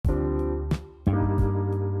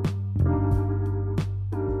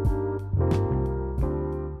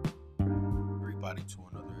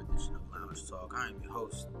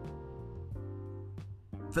host,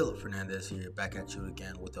 Philip Fernandez here, back at you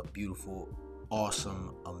again with a beautiful,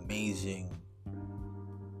 awesome, amazing,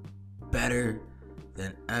 better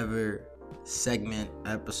than ever segment,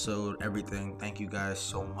 episode, everything. Thank you guys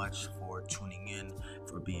so much for tuning in,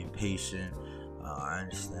 for being patient. I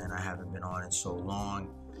understand I haven't been on in so long.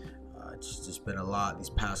 It's just been a lot these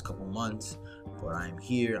past couple months, but I'm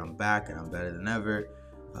here, I'm back, and I'm better than ever.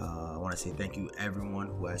 I want to say thank you everyone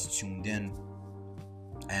who has tuned in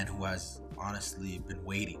and who has honestly been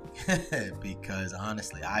waiting because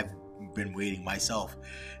honestly I've been waiting myself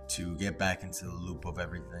to get back into the loop of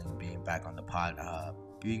everything, being back on the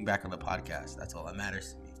podcast. That's all that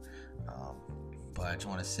matters to me. But I just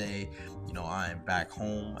want to say, I am back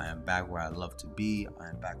home. I am back where I love to be. I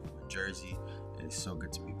am back in New Jersey. It is so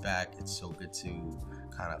good to be back. It's so good to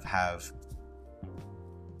kind of have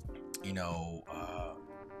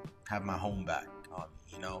my home back on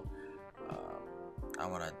me, I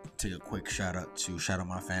want to take a quick shout out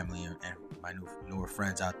my family and my newer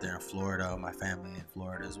friends out there in Florida, my family in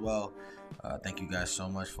Florida as well. Thank you guys so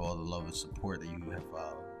much for all the love and support that you have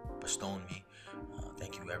bestowed me.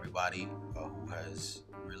 Thank you everybody who has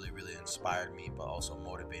really, really inspired me, but also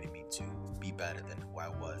motivated me to be better than who I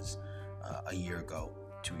was a year ago,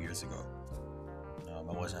 2 years ago.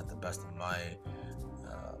 I wasn't at the best of my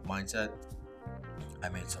mindset. I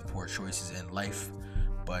made some poor choices in life,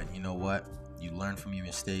 but you know what? You learn from your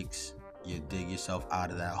mistakes, you dig yourself out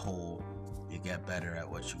of that hole, you get better at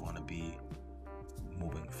what you want to be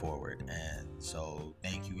moving forward. And so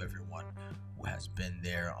thank you everyone who has been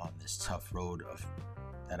there on this tough road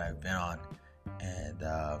that I've been on. And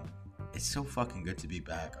it's so fucking good to be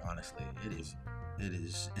back, honestly.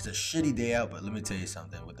 It's a shitty day out, but let me tell you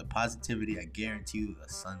something. With the positivity, I guarantee you the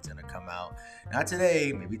sun's gonna come out. Not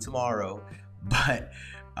today, maybe tomorrow. But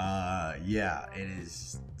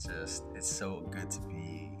it's so good to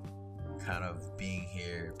be kind of being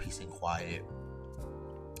here, peace and quiet.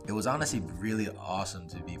 It was honestly really awesome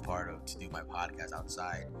to be to do my podcast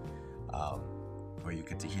outside, where you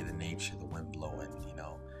get to hear the nature, the wind blowing.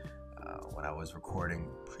 When I was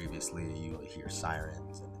recording previously, you hear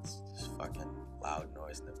sirens and it's just fucking loud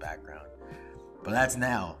noise in the background. But that's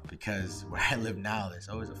now, because where I live now, there's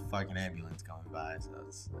always a fucking ambulance coming by. So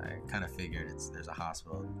I kind of figured there's a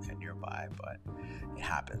hospital nearby, but it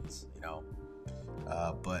happens,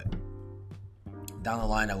 But down the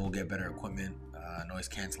line, I will get better equipment, noise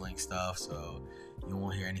canceling stuff, so you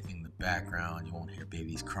won't hear anything in the background. You won't hear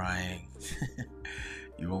babies crying.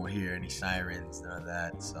 You won't hear any sirens, none of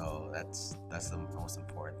that. So that's the most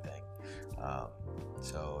important thing.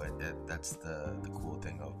 That's the cool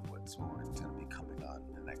thing of what's going to be coming on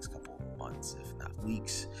in the next couple of months, if not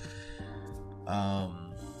weeks.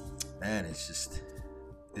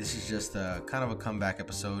 This is just a kind of a comeback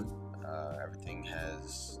episode. Everything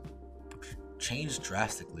has changed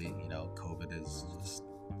drastically. COVID is just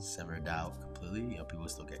simmered out completely. People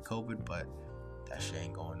still get COVID, but that shit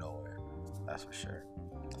ain't going nowhere. That's for sure.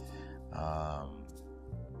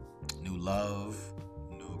 New love,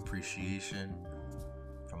 new appreciation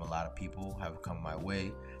from a lot of people have come my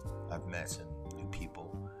way. I've met some new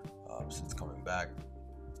people since coming back,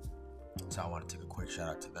 so I want to take a quick shout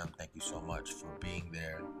out to them. Thank you so much for being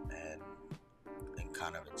there and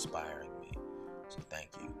kind of inspiring me, so thank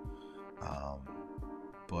you.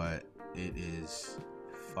 But it is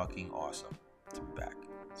fucking awesome to be back.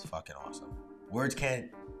 It's fucking awesome. Words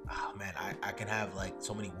can't, I can have like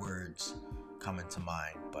so many words come into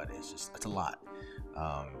mind, but it's a lot.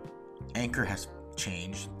 Anchor has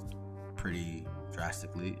changed pretty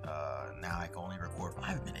drastically. Now I can only record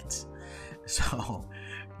 5 minutes, so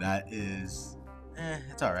that is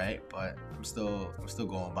it's all right, but I'm still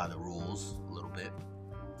going by the rules a little bit.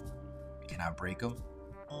 Can I break them?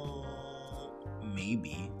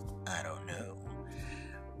 Maybe, I don't know.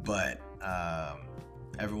 But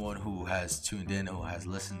everyone who has tuned in, who has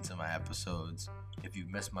listened to my episodes, if you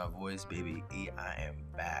missed my voice, baby, I am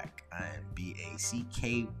back. I am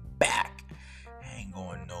BACK back. I ain't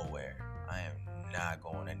going nowhere. I am not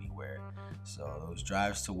going anywhere. So those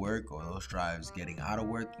drives to work or those drives getting out of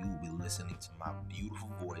work, you will be listening to my beautiful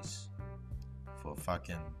voice for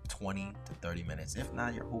fucking 20 to 30 minutes, if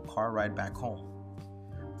not your whole car ride back home.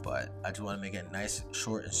 But I just want to make it nice,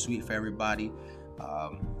 short, and sweet for everybody.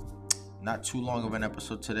 Not too long of an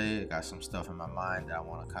episode today. I got some stuff in my mind that I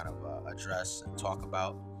want to kind of address and talk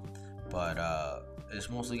about. But it's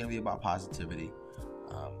mostly going to be about positivity,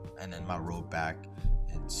 and then my road back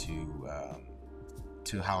into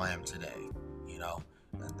to how I am today, and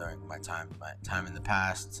during my time in the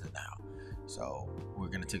past to now. So we're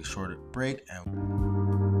going to take a short break and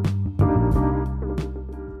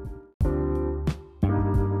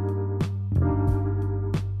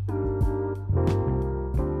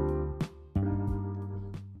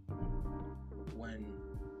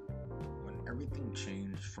everything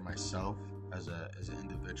changed for myself as an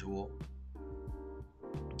individual,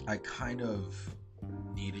 I kind of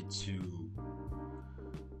needed to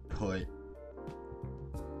put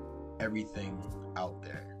everything out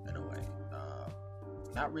there in a way.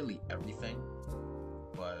 Not really everything,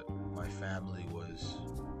 but my family was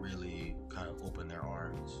really kind of open their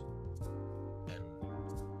arms and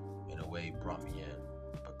in a way brought me in,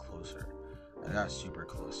 but closer. I got super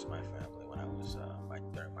close to my family when I was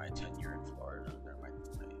during my tenure in Florida. During my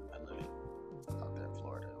living out there in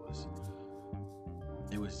Florida,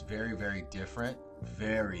 it was very, very different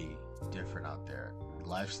out there. The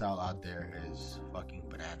lifestyle out there is fucking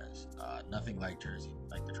bananas. Nothing like Jersey,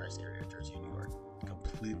 like the tri-state area, Jersey and New York.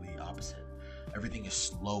 Completely opposite. Everything is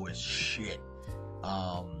slow as shit.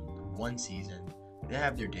 One season, they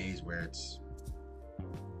have their days where it's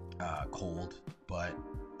cold, but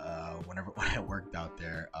when I worked out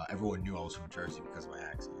there, everyone knew I was from Jersey because of my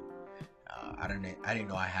accent. I didn't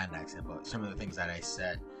know I had an accent, but some of the things that I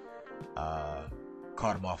said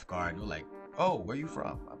caught them off guard. They were like, "Oh, where you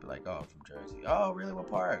from?" I'd be like, "Oh, I'm from Jersey." "Oh, really? What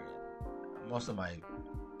part?" Most of my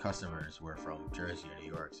customers were from Jersey or New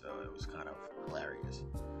York, so it was kind of hilarious.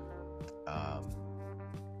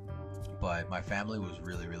 But my family was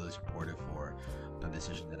really, really supportive for the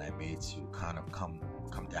decision that I made to kind of come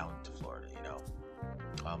down to Florida.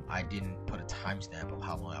 I didn't put a timestamp of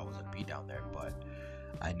how long I was gonna be down there, but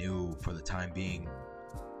I knew for the time being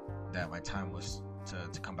that my time was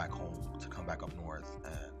to come back home, to come back up north,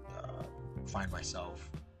 and find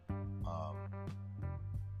myself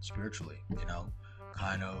spiritually.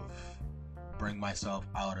 Kind of bring myself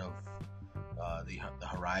out of the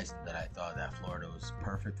horizon that I thought that Florida was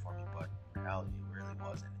perfect for me, but in reality it really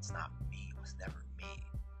wasn't. It's not me. It was never me.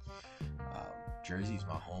 Jersey's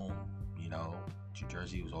my home. New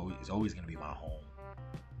Jersey is always going to be my home,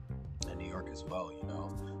 and New York as well.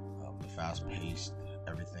 The fast paced,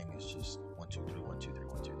 everything is just 1 2 3 1 2 3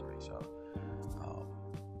 1 2 3. So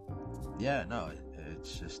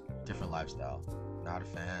it's just different lifestyle. Not a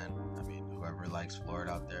fan. I mean, whoever likes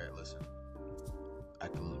Florida out there, listen, I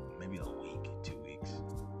could maybe a week, 2 weeks,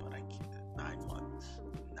 but I can't. 9 months,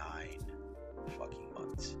 9 fucking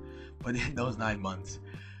months. But in those 9 months,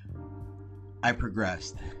 I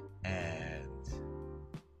progressed, and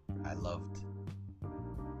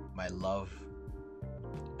my love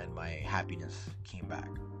and my happiness came back,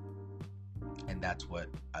 and that's what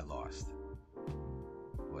I lost,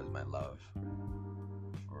 was my love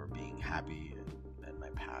for being happy and my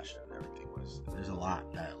passion and everything. There's a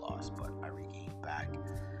lot that I lost, but I regained back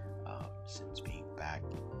since being back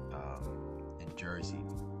in Jersey.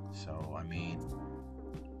 So I mean,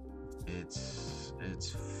 it's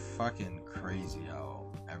fucking crazy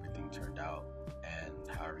how everything turned out and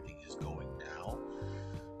how everything is going now.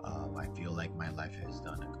 I feel like my life has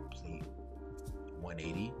done a complete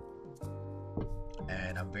 180,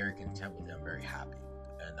 and I'm very content with it. I'm very happy,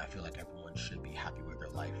 and I feel like everyone should be happy with their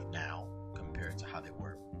life now compared to how they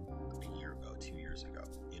were a year ago, 2 years ago.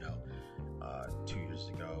 2 years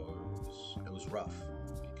ago it was rough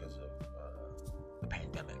because of the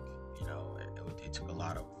pandemic. It took a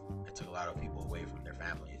lot of people away from their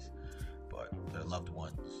families, but their loved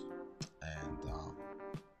ones, and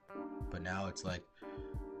but now it's like,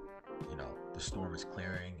 the storm is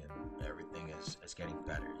clearing and everything is getting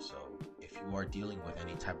better. So if you are dealing with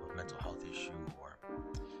any type of mental health issue, or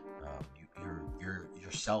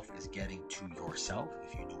yourself is getting to yourself,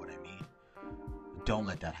 if you know what I mean, don't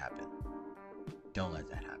let that happen. Don't let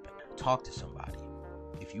that happen. Talk to somebody.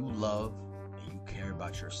 If you love and you care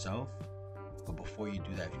about yourself, but before you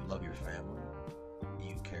do that, if you love your family, and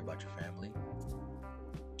you care about your family,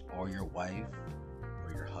 or your wife,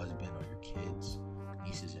 or your husband, or your kids,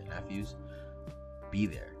 nieces and nephews, be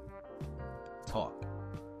there. Talk.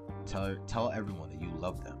 Tell everyone that you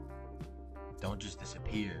love them. Don't just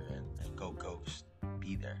disappear and go ghost.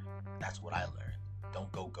 Be there. That's what I learned.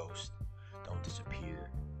 Don't go ghost. Don't disappear.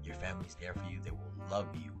 Your family's there for you. They will love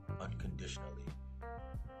you unconditionally,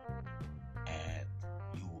 and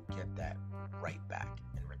you will get that right back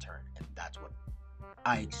in return. And that's what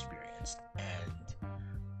I experienced, and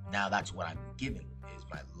now that's what I'm giving, is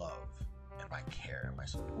my love and my care and my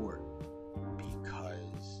support,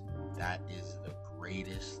 because that is the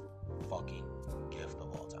greatest fucking gift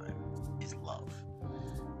of all time, is love.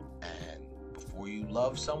 And before you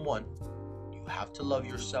love someone, you have to love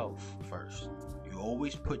yourself first. You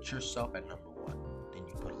always put yourself at number one, then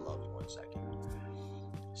you put a loved one second.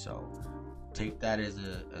 So take that as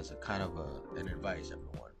a kind of an advice,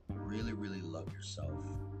 everyone. Really, really love yourself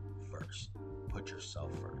first. Put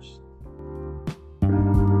yourself first.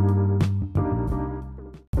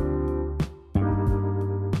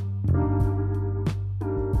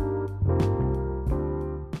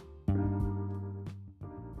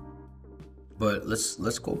 but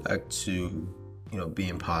let's go back to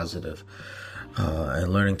being positive,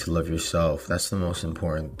 and learning to love yourself. That's the most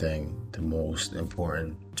important thing. The most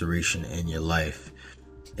important duration in your life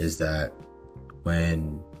is that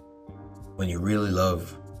when you really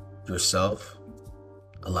love yourself,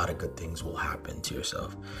 a lot of good things will happen to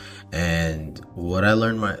yourself. And what I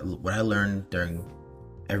learned during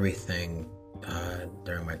everything,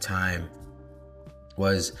 during my time,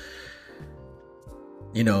 was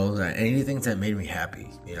that anything that made me happy,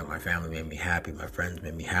 my family made me happy, my friends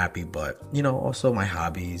made me happy, but also my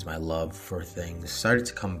hobbies, my love for things started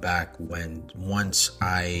to come back once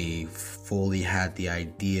I fully had the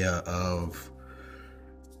idea of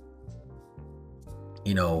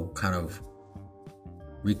kind of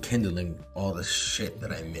rekindling all the shit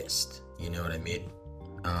that I missed. You know what I mean?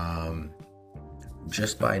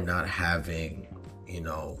 Just by not having,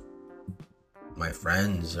 my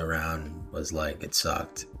friends around was like, it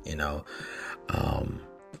sucked,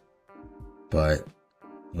 but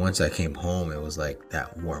once I came home, it was like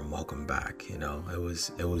that warm welcome back. It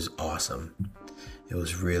was awesome. It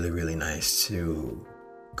was really, really nice to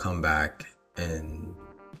come back and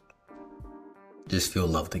just feel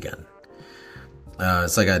loved again.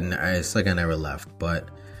 It's like I never left. But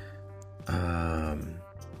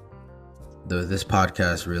this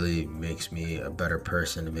podcast really makes me a better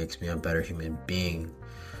person. It makes me a better human being.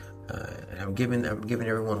 And I'm giving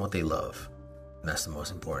everyone what they love. And that's the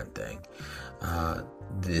most important thing.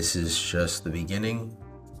 This is just the beginning.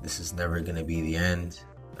 This is never gonna be the end.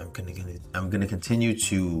 I'm gonna continue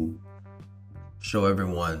to show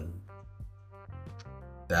everyone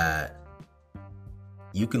that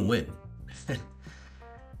you can win.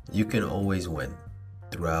 You can always win.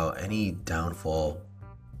 Throughout any downfall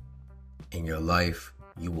in your life,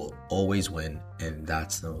 you will always win, and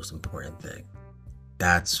that's the most important thing.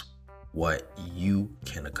 That's what you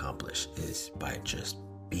can accomplish, is by just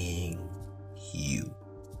being you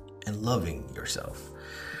and loving yourself.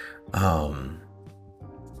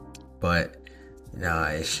 But nah,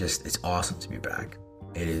 it's awesome to be back.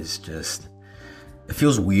 It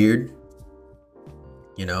feels weird,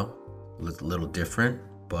 a little different,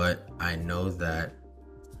 but I know that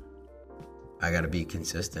I gotta be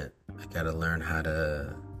consistent. I gotta learn how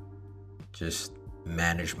to just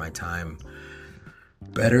manage my time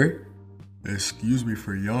better. Excuse me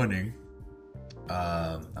for yawning.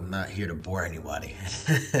 I'm not here to bore anybody.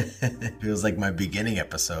 It feels like my beginning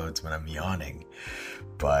episodes when I'm yawning.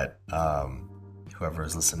 But whoever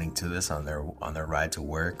is listening to this on their ride to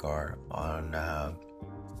work, or on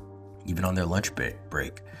even on their lunch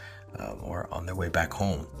break, or on their way back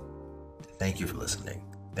home, thank you for listening.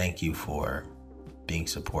 Thank you for being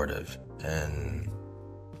supportive and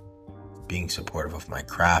being supportive of my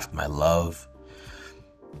craft, my love,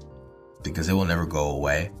 because it will never go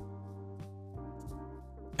away,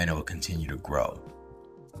 and it will continue to grow.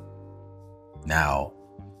 Now,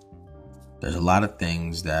 there's a lot of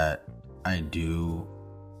things that I do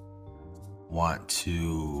want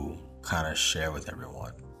to kind of share with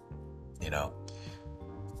everyone.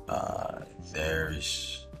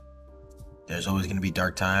 There's always going to be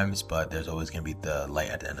dark times, but there's always going to be the light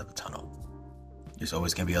at the end of the tunnel. There's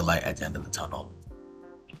always going to be a light at the end of the tunnel.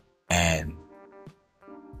 And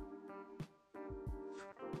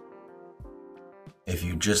if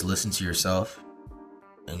you just listen to yourself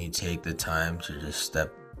and you take the time to just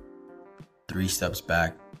step 3 steps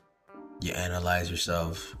back, you analyze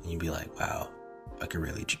yourself, and you be like, wow, I could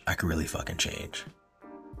really fucking change.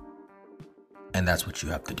 And that's what you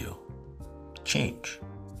have to do. Change.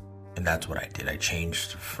 And that's what I did. I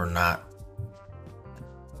changed for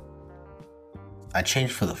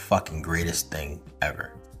the fucking greatest thing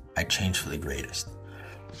ever. I changed for the greatest.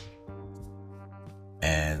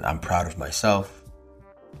 And I'm proud of myself.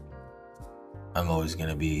 I'm always going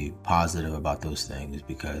to be positive about those things,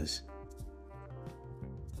 because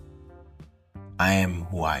I am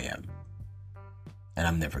who I am. And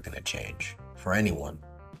I'm never going to change for anyone.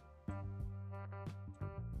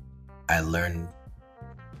 I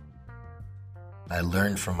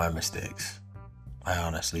learned from my mistakes. I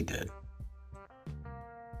honestly did.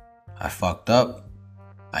 I fucked up.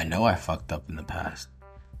 I know I fucked up in the past.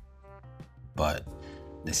 But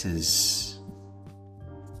it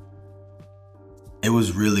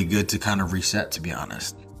was really good to kind of reset, to be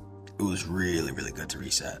honest. It was really, really good to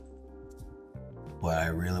reset. But I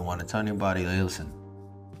really want to tell anybody, listen,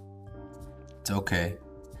 it's okay.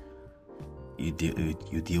 You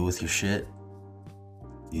deal with your shit.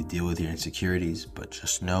 You deal with your insecurities, but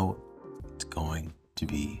just know it's going to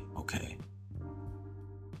be okay.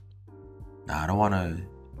 Now, I don't want to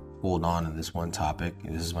hold on to this one topic.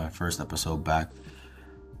 This is my first episode back.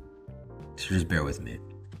 So just bear with me.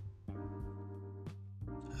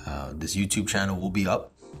 This YouTube channel will be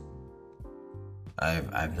up.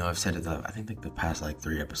 I've said it. I think like the past like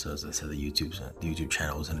 3 episodes, I said the YouTube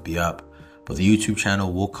channel was gonna be up, but the YouTube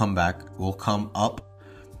channel will come up,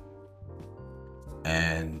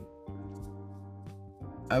 and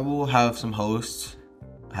I will have some hosts,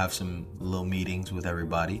 have some little meetings with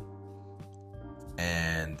everybody,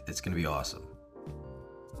 and it's gonna be awesome.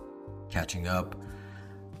 Catching up,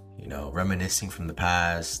 reminiscing from the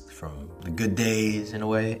past, from the good days in a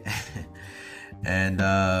way. And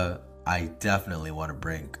I definitely want to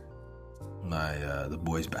bring the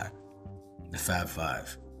boys back, the Fab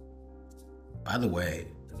Five. By the way,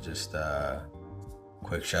 just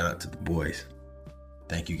quick shout out to the boys.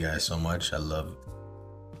 Thank you guys so much. I love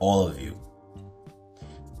all of you.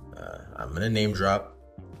 I'm gonna name drop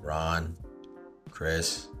Ron,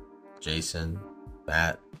 Chris, Jason,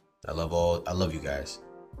 Matt. I love you guys.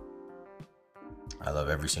 I love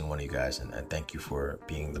every single one of you guys, and thank you for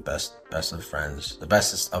being the best of friends, the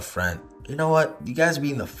bestest of friend. You know what? You guys are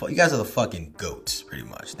the fucking goats, pretty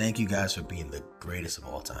much. Thank you guys for being the greatest of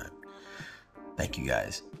all time. Thank you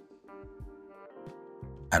guys.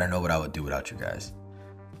 I don't know what I would do without you guys,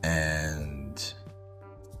 and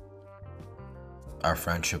our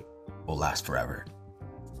friendship will last forever.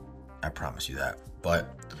 I promise you that.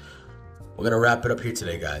 But we're gonna wrap it up here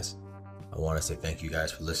today, guys. I want to say thank you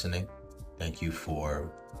guys for listening. Thank you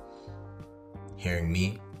for hearing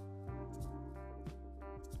me,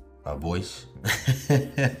 my voice.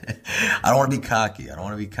 I don't want to be cocky.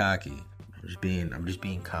 I'm just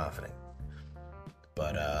being confident.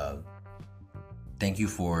 But thank you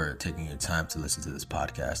for taking your time to listen to this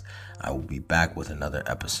podcast. I will be back with another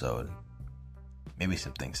episode. Maybe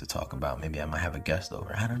some things to talk about. Maybe I might have a guest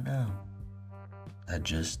over. I don't know. I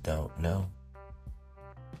just don't know.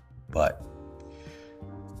 But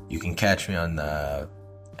you can catch me on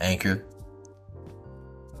Anchor,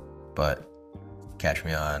 but catch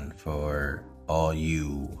me on, for all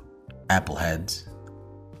you Apple heads,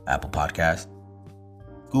 Apple Podcast,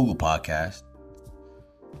 Google Podcast,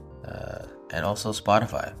 and also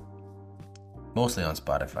Spotify. Mostly on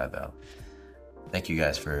Spotify, though. Thank you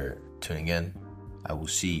guys for tuning in. I will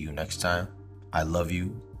see you next time. I love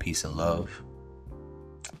you. Peace and love.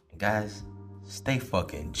 And guys, stay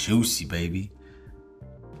fucking juicy, baby.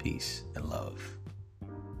 Peace and love.